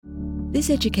This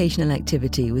educational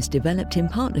activity was developed in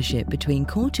partnership between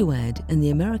Core2Ed and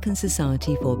the American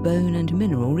Society for Bone and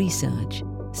Mineral Research,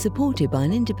 supported by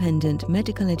an independent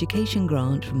medical education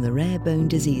grant from the Rare Bone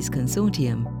Disease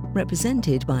Consortium,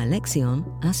 represented by Alexion,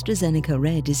 AstraZeneca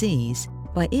Rare Disease,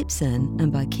 by Ipsen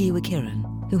and by Kyowa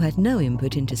Kirin, who had no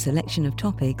input into selection of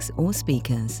topics or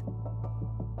speakers.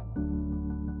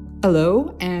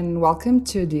 Hello and welcome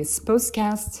to this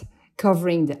podcast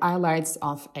covering the highlights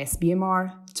of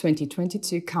SBMR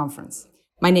 2022 conference.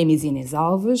 My name is Inês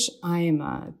Alves. I am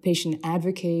a patient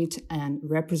advocate and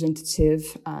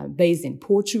representative based in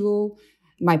Portugal.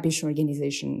 My patient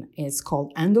organization is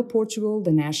called Endo Portugal,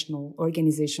 the National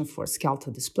Organization for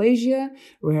Skeletal Dysplasia,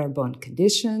 Rare Bone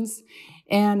Conditions,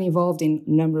 and involved in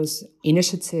numerous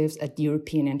initiatives at the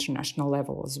European and international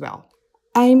level as well.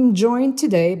 I'm joined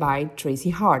today by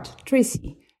Tracy Hart.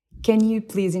 Tracy, can you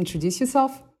please introduce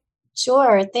yourself?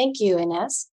 Sure. Thank you,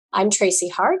 Inês. I'm Tracy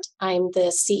Hart. I'm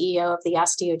the CEO of the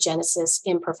Osteogenesis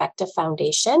Imperfecta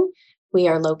Foundation. We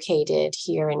are located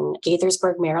here in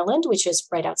Gaithersburg, Maryland, which is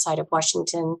right outside of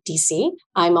Washington, D.C.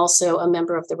 I'm also a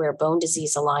member of the Rare Bone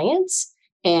Disease Alliance,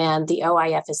 and the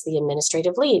OIF is the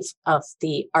administrative lead of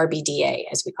the RBDA,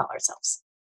 as we call ourselves.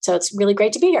 So it's really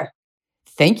great to be here.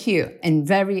 Thank you, and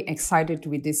very excited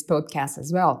with this podcast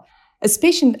as well. As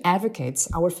patient advocates,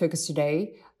 our focus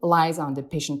today lies on the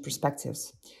patient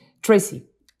perspectives. Tracy,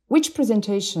 which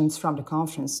presentations from the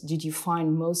conference did you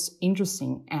find most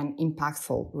interesting and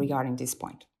impactful regarding this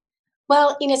point?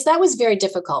 Well, Inês, that was very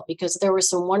difficult because there were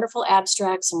some wonderful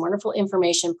abstracts, some wonderful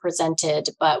information presented,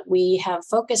 but we have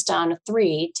focused on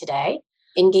 3 today: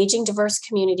 engaging diverse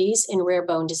communities in rare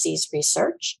bone disease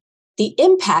research, the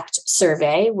IMPACT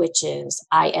survey, which is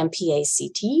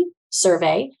IMPACT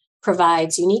survey,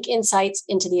 provides unique insights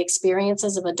into the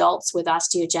experiences of adults with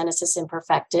osteogenesis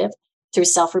imperfecta through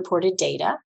self-reported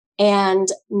data, and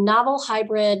novel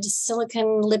hybrid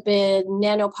silicon lipid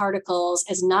nanoparticles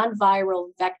as non-viral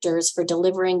vectors for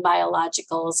delivering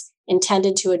biologicals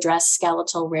intended to address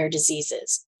skeletal rare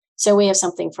diseases. So we have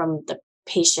something from the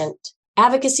patient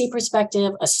advocacy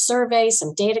perspective, a survey,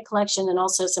 some data collection, and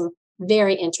also some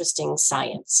very interesting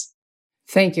science.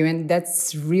 Thank you. And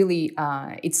that's really,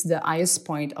 it's the highest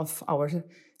point of our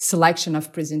selection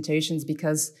of presentations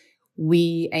because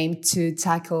we aim to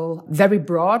tackle very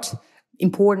broad,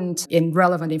 important and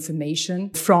relevant information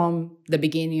from the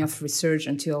beginning of research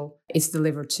until it's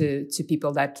delivered to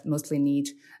people that mostly need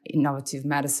innovative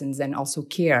medicines and also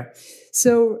care.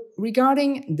 So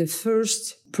regarding the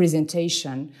first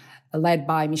presentation led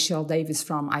by Michelle Davis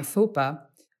from IFOPA,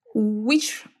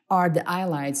 which are the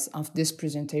highlights of this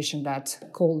presentation that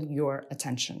call your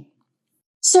attention?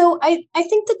 So I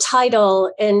think the title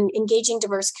in Engaging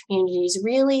Diverse Communities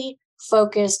really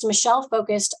Michelle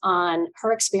focused on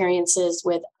her experiences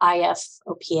with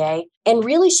IFOPA. And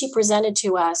really she presented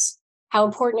to us how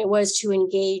important it was to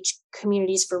engage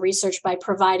communities for research by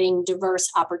providing diverse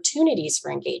opportunities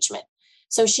for engagement.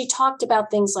 So she talked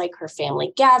about things like her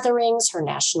family gatherings, her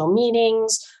national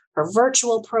meetings, her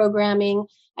virtual programming.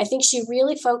 I think she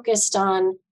really focused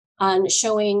on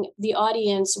showing the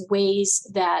audience ways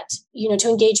that, to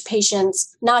engage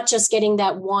patients, not just getting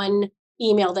that one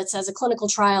email that says a clinical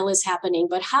trial is happening,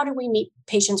 but how do we meet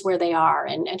patients where they are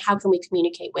and how can we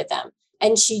communicate with them?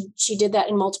 And she did that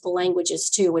in multiple languages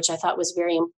too, which I thought was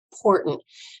very important.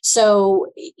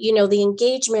 So, the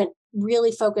engagement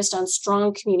really focused on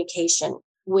strong communication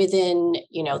within,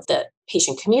 the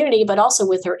patient community, but also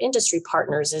with her industry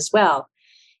partners as well.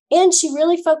 And she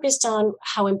really focused on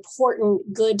how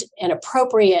important good and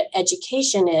appropriate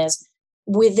education is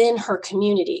within her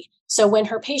community. So when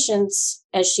her patients,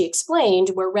 as she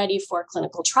explained, were ready for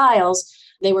clinical trials,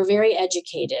 they were very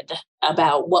educated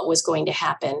about what was going to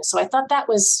happen. So I thought that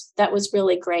was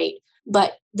really great.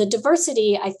 But the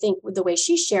diversity, I think, the way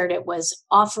she shared it was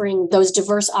offering those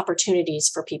diverse opportunities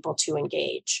for people to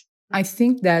engage. I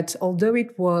think that although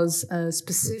it was a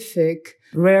specific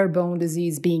rare bone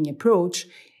disease being approached,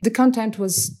 the content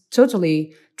was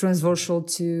totally transversal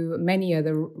to many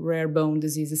other rare bone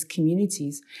diseases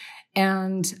communities.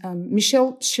 And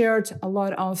Michelle shared a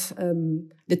lot of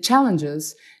the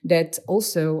challenges that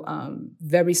also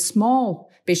very small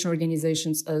patient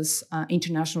organizations as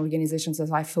international organizations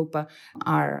as IFOPA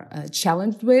are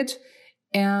challenged with.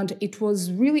 And it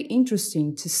was really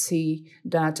interesting to see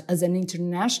that as an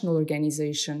international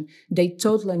organization, they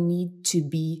totally need to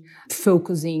be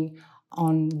focusing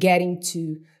on getting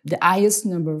to the highest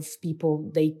number of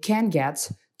people they can get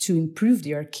to improve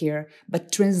their care,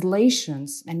 but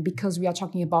translations, and because we are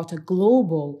talking about a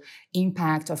global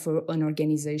impact of an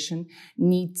organization,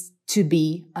 needs to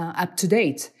be up to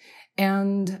date.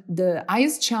 And the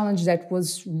highest challenge that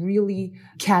was really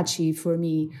catchy for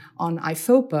me on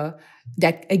IFOPA,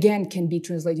 that again can be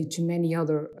translated to many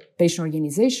other patient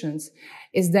organizations,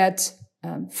 is that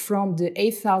from the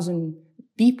 8,000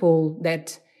 people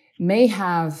that may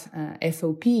have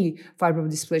FOP,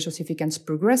 fibrodysplasia ossificans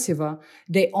progressiva,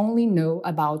 they only know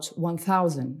about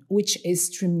 1,000, which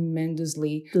is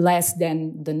tremendously less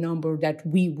than the number that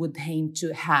we would aim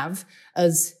to have,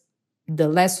 as the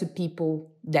lesser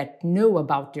people that know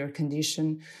about their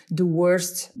condition, the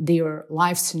worse their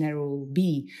life scenario will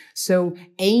be. So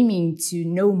aiming to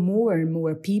know more and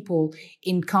more people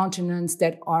in continents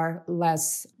that are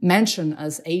less mentioned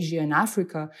as Asia and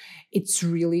Africa, it's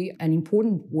really an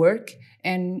important work.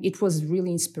 And it was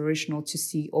really inspirational to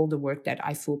see all the work that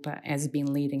IFOPA has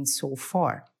been leading so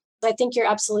far. I think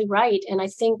you're absolutely right. And I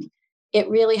think it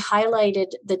really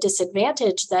highlighted the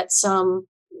disadvantage that some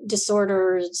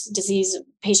disorders, disease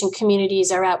patient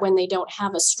communities are at when they don't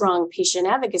have a strong patient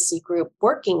advocacy group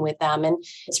working with them. And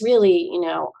it's really,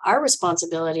 our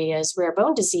responsibility as rare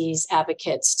bone disease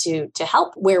advocates to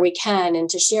help where we can and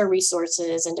to share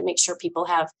resources and to make sure people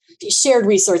have shared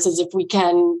resources if we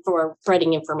can for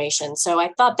spreading information. So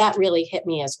I thought that really hit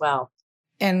me as well.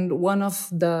 And one of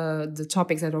the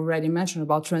topics that I already mentioned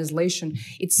about translation,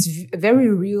 it's very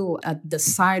real at the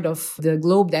side of the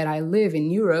globe that I live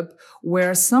in Europe,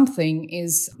 where something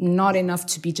is not enough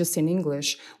to be just in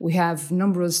English. We have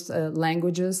numerous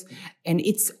languages, and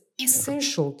it's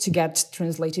essential to get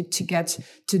translated, to get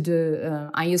to the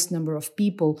highest number of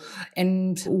people.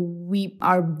 And we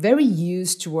are very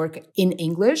used to work in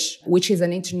English, which is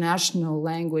an international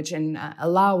language and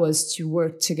allow us to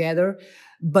work together.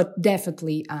 But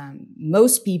definitely,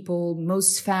 most people,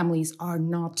 most families are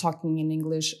not talking in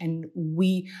English. And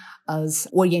we, as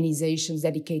organizations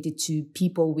dedicated to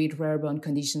people with rare bone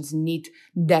conditions, need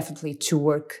definitely to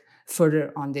work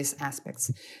further on these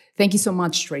aspects. Thank you so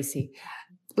much, Tracy.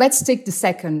 Let's take the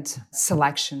second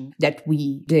selection that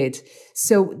we did.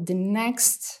 So the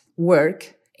next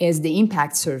work is the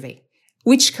impact survey,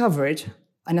 which covered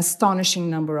an astonishing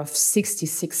number of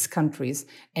 66 countries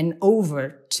and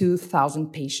over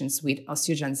 2,000 patients with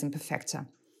osteogenesis imperfecta.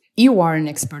 You are an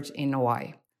expert in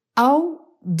OI. How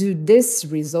do these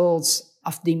results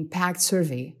of the impact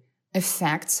survey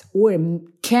affect or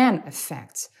can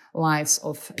affect lives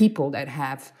of people that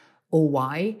have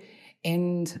OI?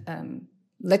 And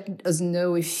let us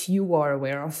know if you are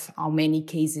aware of how many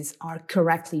cases are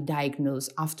correctly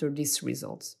diagnosed after these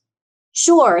results.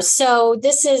 Sure. So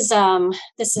this is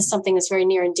something that's very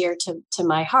near and dear to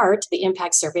my heart, the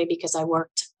impact survey, because I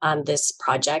worked on this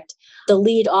project. The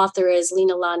lead author is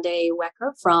Lina Lande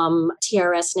Wecker from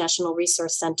TRS National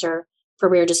Resource Center for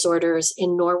Rare Disorders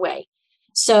in Norway.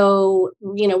 So,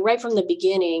 right from the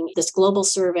beginning, this global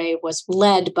survey was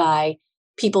led by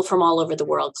people from all over the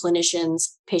world,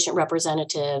 clinicians, patient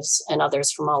representatives, and others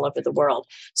from all over the world.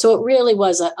 So it really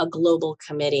was a global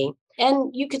committee.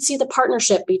 And you could see the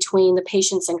partnership between the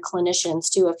patients and clinicians,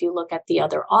 too, if you look at the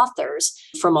other authors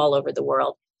from all over the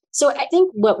world. So I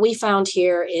think what we found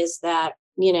here is that,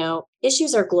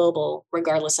 issues are global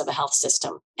regardless of a health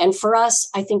system. And for us,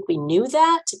 I think we knew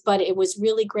that, but it was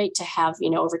really great to have,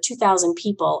 over 2,000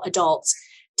 people, adults,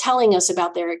 telling us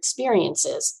about their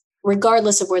experiences,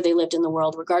 regardless of where they lived in the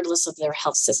world, regardless of their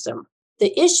health system.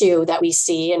 The issue that we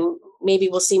see, and maybe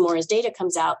we'll see more as data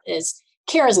comes out, is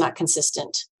care is not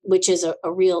consistent, which is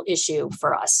a real issue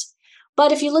for us.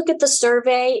 But if you look at the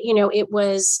survey, it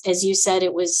was, as you said,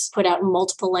 it was put out in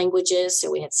multiple languages.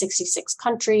 So we had 66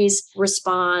 countries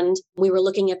respond. We were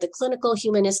looking at the clinical,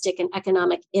 humanistic, and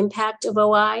economic impact of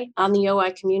OI on the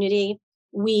OI community.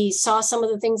 We saw some of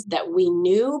the things that we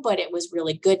knew, but it was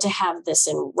really good to have this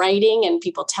in writing and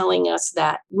people telling us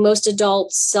that most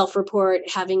adults self-report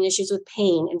having issues with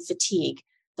pain and fatigue.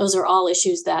 Those are all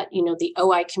issues that, the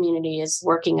OI community is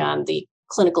working on, the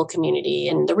clinical community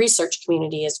and the research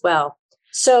community as well.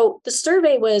 So the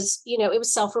survey was, it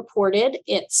was self-reported.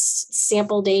 It's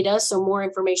sample data, so more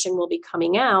information will be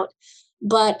coming out.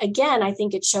 But again, I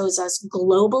think it shows us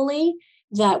globally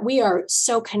that we are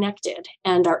so connected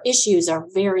and our issues are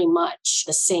very much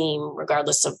the same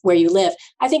regardless of where you live.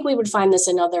 I think we would find this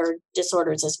in other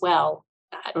disorders as well.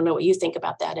 I don't know what you think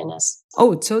about that, Ines.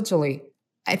 Oh, totally.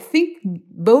 I think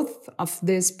both of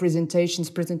these presentations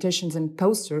and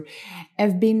poster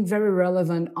have been very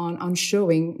relevant on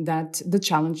showing that the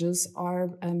challenges are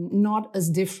not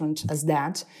as different as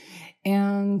that.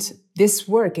 And this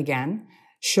work, again,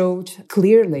 showed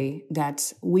clearly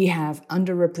that we have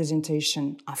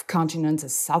underrepresentation of continents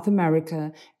as South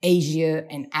America, Asia,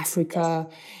 and Africa.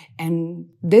 And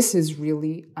this is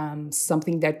really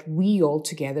something that we all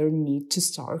together need to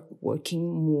start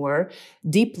working more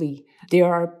deeply. There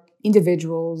are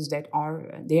individuals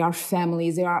they are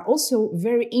families. There are also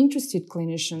very interested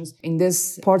clinicians in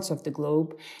these parts of the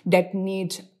globe that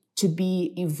need to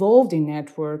be involved in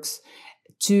networks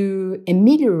to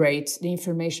ameliorate the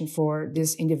information for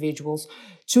these individuals,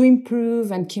 to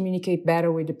improve and communicate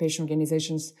better with the patient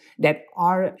organizations that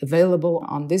are available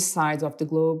on this side of the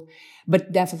globe.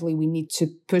 But definitely we need to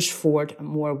push forward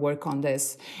more work on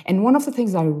this. And one of the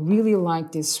things I really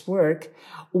liked this work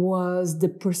was the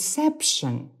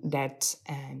perception that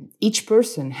each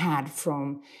person had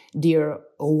from their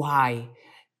OI.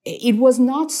 It was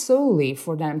not solely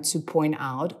for them to point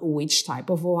out which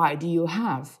type of OI do you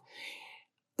have.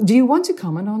 Do you want to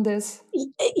comment on this?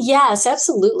 Yes,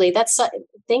 absolutely.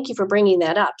 Thank you for bringing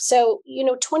that up. So,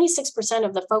 26%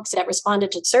 of the folks that responded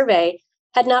to the survey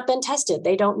had not been tested.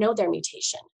 They don't know their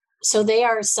mutation. So they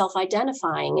are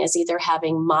self-identifying as either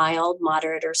having mild,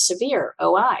 moderate, or severe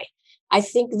OI. I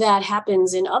think that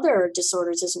happens in other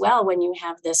disorders as well when you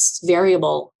have this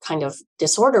variable kind of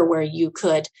disorder where you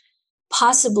could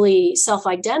possibly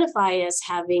self-identify as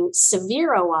having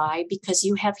severe OI because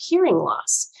you have hearing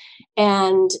loss.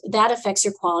 And that affects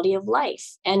your quality of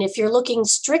life. And if you're looking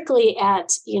strictly at,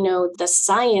 the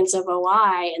science of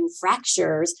OI and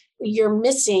fractures, you're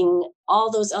missing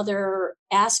all those other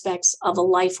aspects of a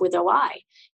life with OI.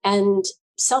 And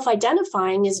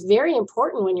self-identifying is very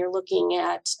important when you're looking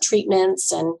at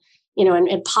treatments and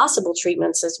possible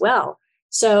treatments as well.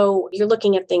 So you're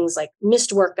looking at things like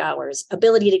missed work hours,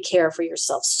 ability to care for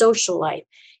yourself, social life.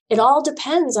 It all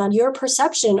depends on your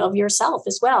perception of yourself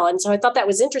as well. And so I thought that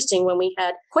was interesting when we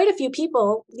had quite a few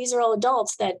people, these are all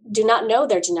adults that do not know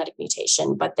their genetic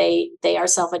mutation, but they are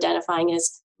self-identifying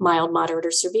as mild, moderate,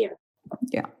 or severe.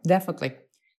 Yeah, definitely.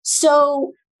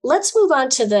 So let's move on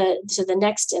to the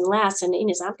next and last. And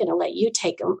Ines, I'm going to let you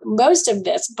take most of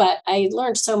this, but I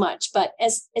learned so much. But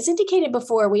as indicated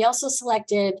before, we also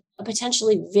selected a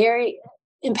potentially very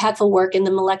impactful work in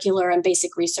the molecular and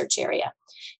basic research area.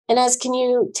 And can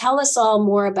you tell us all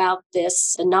more about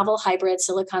this, the novel hybrid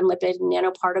silicon lipid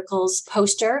nanoparticles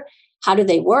poster? How do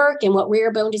they work and what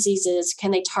rare bone diseases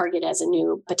can they target as a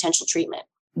new potential treatment?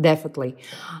 Definitely.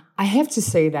 I have to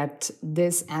say that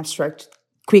this abstract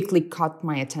quickly caught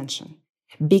my attention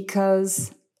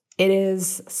because it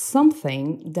is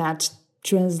something that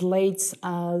translates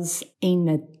us in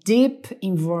a deep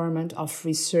environment of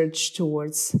research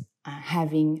towards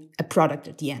having a product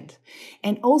at the end.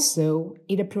 And also,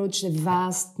 it approached a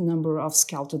vast number of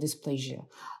skeletal dysplasia.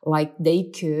 Like they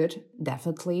could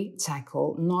definitely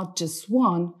tackle not just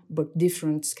one, but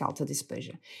different skeletal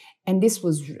dysplasia. And this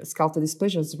was skeletal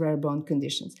dysplasias, rare bone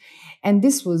conditions. And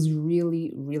this was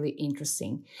really, really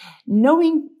interesting.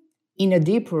 Knowing in a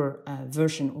deeper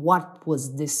version what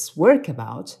was this work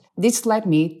about, this led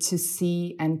me to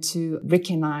see and to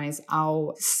recognize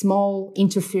how small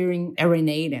interfering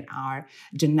RNA that are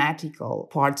genetical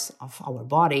parts of our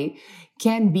body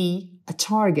can be a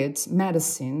target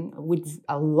medicine with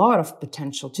a lot of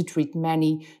potential to treat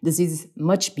many diseases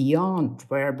much beyond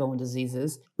rare bone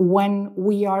diseases when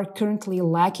we are currently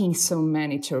lacking so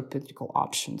many therapeutical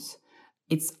options.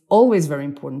 It's always very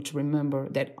important to remember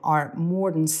that are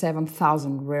more than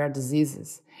 7,000 rare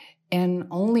diseases, and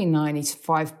only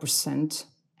 95%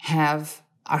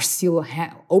 are still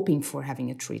hoping for having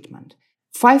a treatment.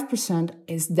 5%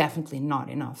 is definitely not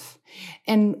enough.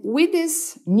 And with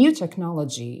this new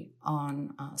technology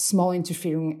on small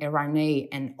interfering RNA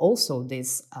and also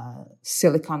these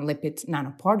silicon lipid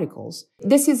nanoparticles,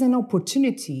 this is an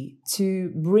opportunity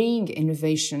to bring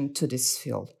innovation to this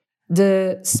field.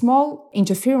 The small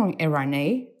interfering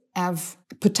RNA have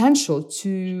potential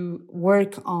to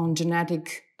work on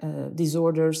genetic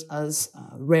disorders as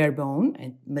rare bone,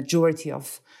 and majority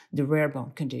of the rare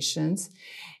bone conditions.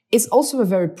 It's also a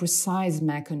very precise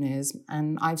mechanism,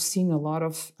 and I've seen a lot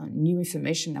of new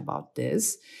information about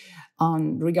this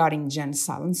regarding gen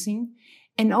silencing,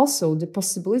 and also the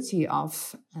possibility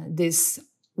of this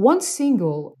one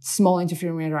single small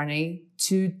interfering RNA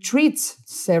to treat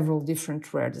several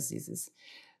different rare diseases.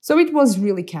 So it was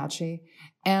really catchy.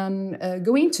 And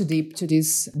going too deep to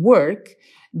this work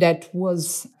that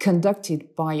was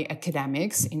conducted by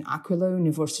academics in Aquila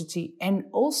University and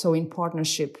also in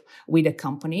partnership with a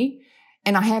company.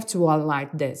 And I have to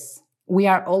highlight this. We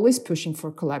are always pushing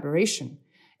for collaboration.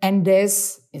 And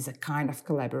this is a kind of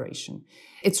collaboration.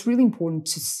 It's really important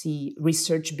to see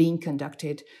research being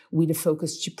conducted with a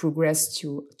focus to progress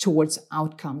towards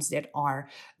outcomes that are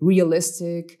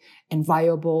realistic and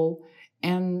viable.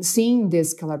 And seeing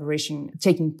this collaboration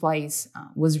taking place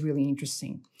was really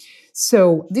interesting.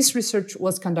 So this research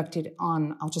was conducted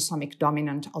on autosomic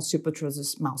dominant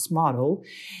osteopetrosis mouse model.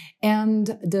 And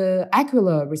the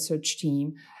Aquila research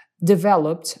team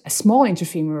developed a small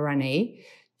interfering RNA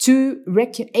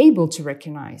able to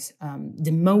recognize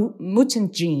the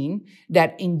mutant gene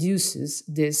that induces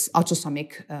this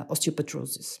autosomic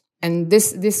osteopetrosis. And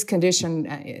this condition,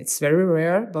 it's very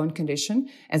rare bone condition,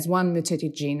 as one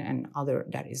mutated gene and other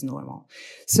that is normal.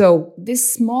 So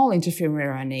this small interfering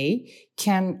RNA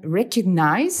can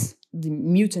recognize the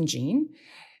mutant gene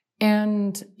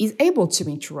and is able to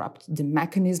interrupt the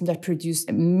mechanism that produces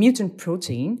a mutant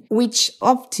protein, which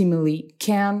optimally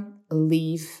can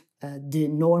leave the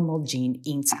normal gene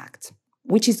intact,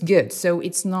 which is good. So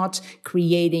it's not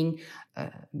creating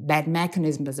a bad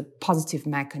mechanism as a positive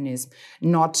mechanism,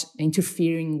 not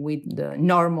interfering with the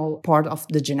normal part of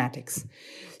the genetics.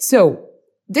 So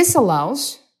this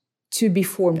allows to be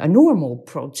formed a normal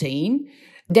protein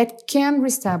that can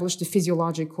reestablish the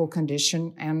physiological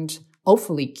condition and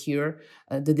hopefully cure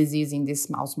the disease in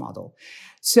this mouse model.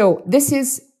 So this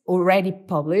is already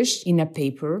published in a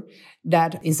paper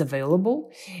that is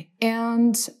available.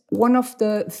 And one of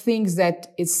the things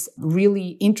that is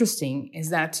really interesting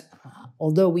is that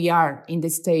although we are in the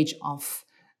stage of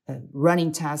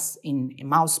running tests in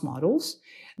mouse models,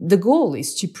 the goal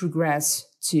is to progress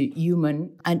to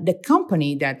human. And the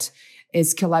company that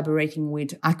is collaborating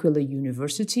with Aquila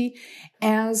University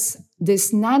as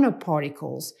these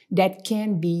nanoparticles that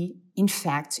can be, in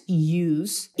fact,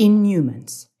 used in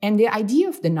humans. And the idea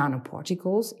of the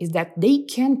nanoparticles is that they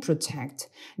can protect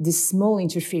this small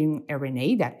interfering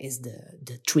RNA, that is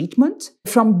the treatment,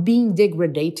 from being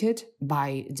degraded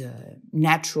by the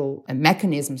natural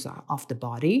mechanisms of the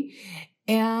body.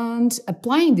 And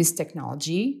applying this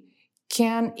technology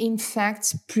can, in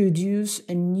fact, produce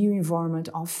a new environment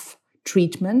of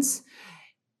treatments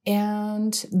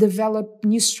and develop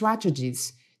new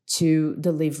strategies to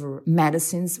deliver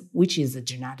medicines, which is a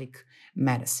genetic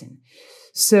medicine.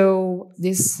 So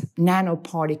these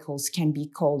nanoparticles can be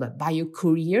called a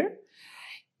biocourier,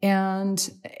 and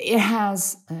it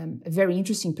has a very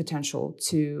interesting potential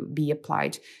to be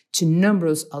applied to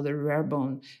numerous other rare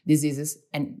bone diseases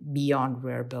and beyond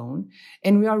rare bone.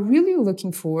 And we are really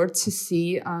looking forward to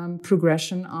see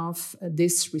progression of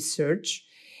this research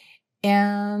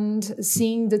and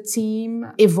seeing the team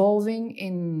evolving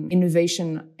in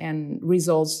innovation and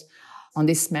results on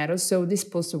this matter. So this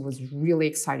poster was really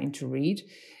exciting to read,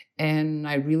 and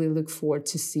I really look forward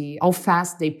to see how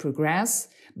fast they progress,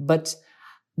 but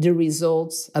the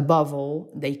results, above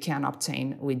all, they can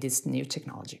obtain with this new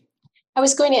technology. I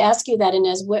was going to ask you that,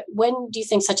 Inez. When do you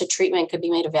think such a treatment could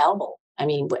be made available? I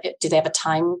mean, do they have a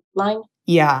timeline?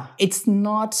 Yeah, it's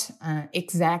not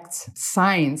exact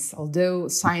science, although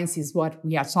science is what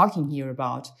we are talking here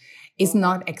about. It's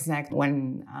not exact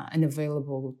when an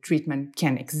available treatment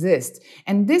can exist.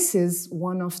 And this is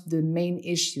one of the main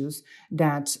issues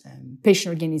that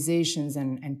patient organizations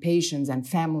and patients and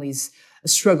families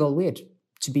struggle with,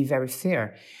 to be very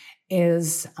fair,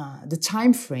 is the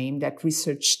time frame that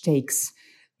research takes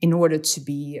in order to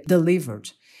be delivered.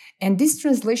 And this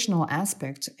translational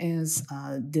aspect is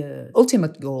the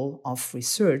ultimate goal of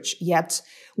research, yet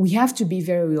we have to be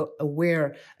very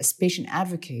aware as patient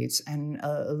advocates and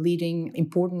leading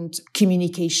important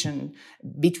communication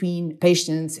between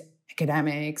patients,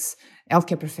 academics,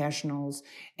 healthcare professionals,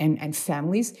 and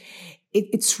families.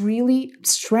 It's really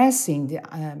stressing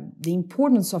the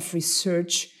importance of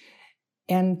research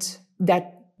and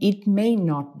that it may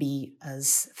not be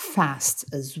as fast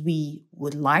as we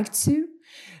would like to.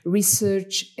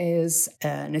 Research is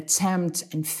an attempt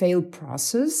and fail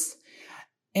process,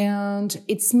 and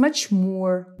it's much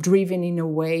more driven in a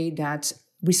way that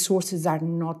resources are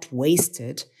not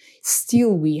wasted.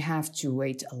 Still, we have to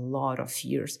wait a lot of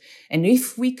years. And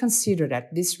if we consider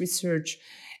that this research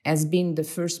has been, the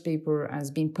first paper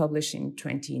has been published in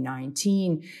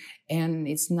 2019, and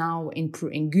it's now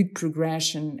in good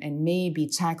progression and maybe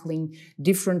tackling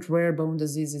different rare bone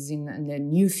diseases in the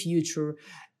near future,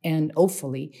 and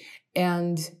hopefully,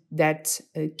 and that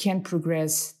can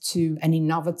progress to an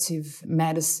innovative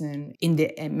medicine in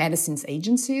the medicines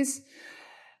agencies.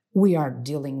 We are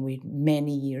dealing with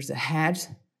many years ahead,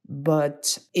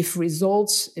 but if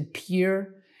results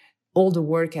appear, all the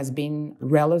work has been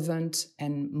relevant,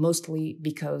 and mostly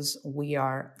because we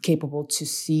are capable to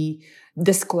see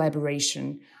this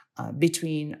collaboration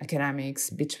between academics,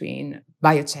 between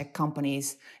biotech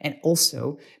companies, and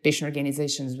also patient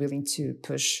organizations willing to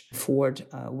push forward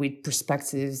with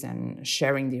perspectives and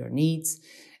sharing their needs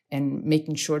and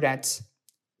making sure that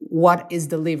what is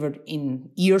delivered in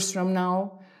years from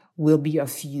now will be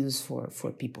of use for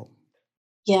people.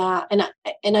 Yeah,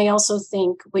 and I also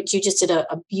think what you just did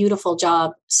a beautiful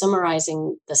job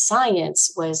summarizing the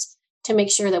science was to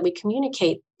make sure that we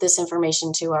communicate this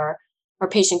information to our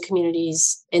patient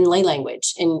communities in lay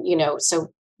language, and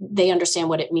so they understand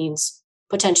what it means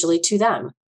potentially to them.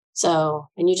 So,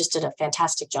 and you just did a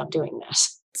fantastic job doing that.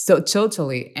 So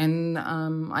totally, and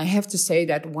I have to say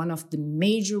that one of the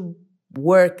major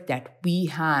work that we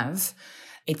have,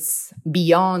 it's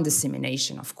beyond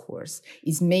dissemination, of course,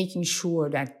 is making sure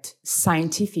that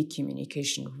scientific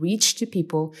communication reach to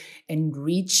people and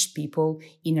reach people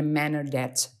in a manner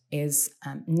that is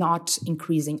not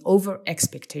increasing over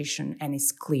expectation and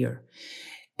is clear.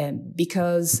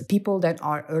 Because people that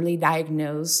are early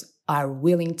diagnosed are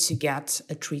willing to get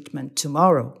a treatment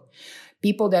tomorrow.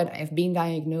 People that have been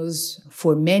diagnosed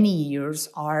for many years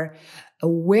are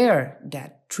aware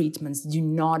that treatments do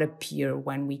not appear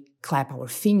when we clap our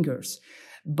fingers,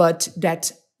 but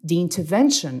that the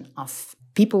intervention of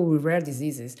people with rare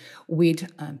diseases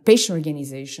with patient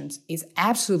organizations is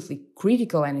absolutely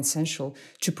critical and essential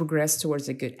to progress towards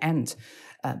a good end.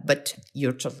 But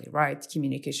you're totally right.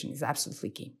 Communication is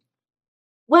absolutely key.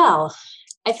 Well,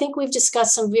 I think we've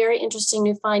discussed some very interesting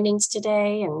new findings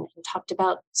today and talked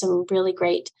about some really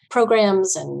great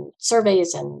programs and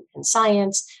surveys and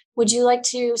science. Would you like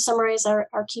to summarize our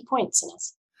key points,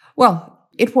 Ines? Well,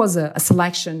 it was a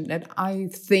selection that I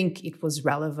think it was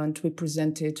relevant. We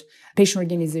presented patient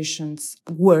organizations'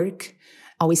 work,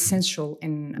 how essential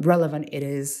and relevant it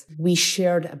is. We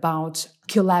shared about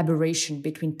collaboration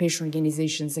between patient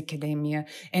organizations, academia,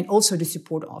 and also the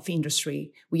support of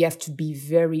industry. We have to be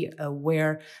very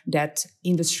aware that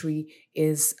industry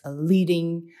is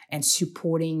leading and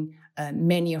supporting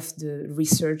many of the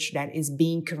research that is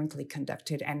being currently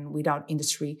conducted. And without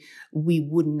industry, we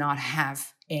would not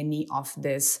have any of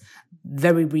this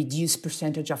very reduced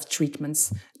percentage of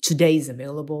treatments today is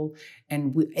available,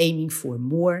 and we're aiming for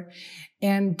more.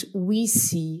 And we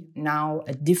see now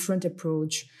a different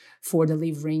approach for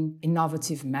delivering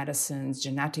innovative medicines,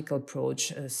 genetic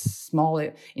approach, small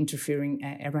interfering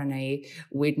RNA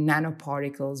with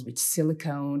nanoparticles, with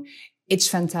silicone. It's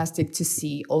fantastic to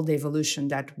see all the evolution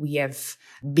that we have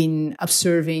been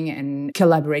observing and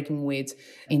collaborating with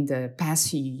in the past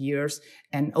few years.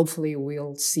 And hopefully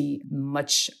we'll see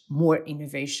much more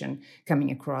innovation coming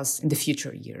across in the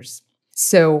future years.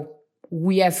 So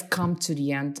we have come to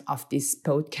the end of this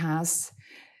podcast.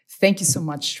 Thank you so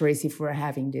much, Tracy, for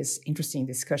having this interesting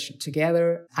discussion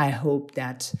together. I hope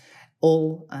that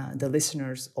all the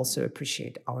listeners also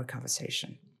appreciate our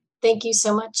conversation. Thank you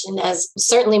so much. And as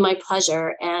certainly my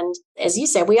pleasure. And as you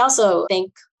said, we also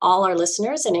thank all our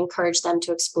listeners and encourage them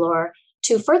to explore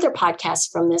two further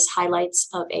podcasts from this Highlights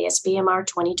of ASBMR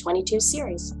 2022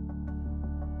 series.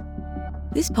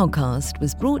 This podcast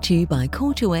was brought to you by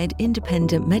Core2Ed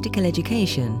Independent Medical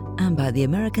Education and by the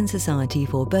American Society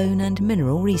for Bone and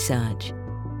Mineral Research.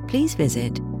 Please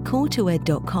visit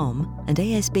core2ed.com and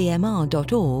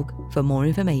asbmr.org for more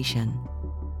information.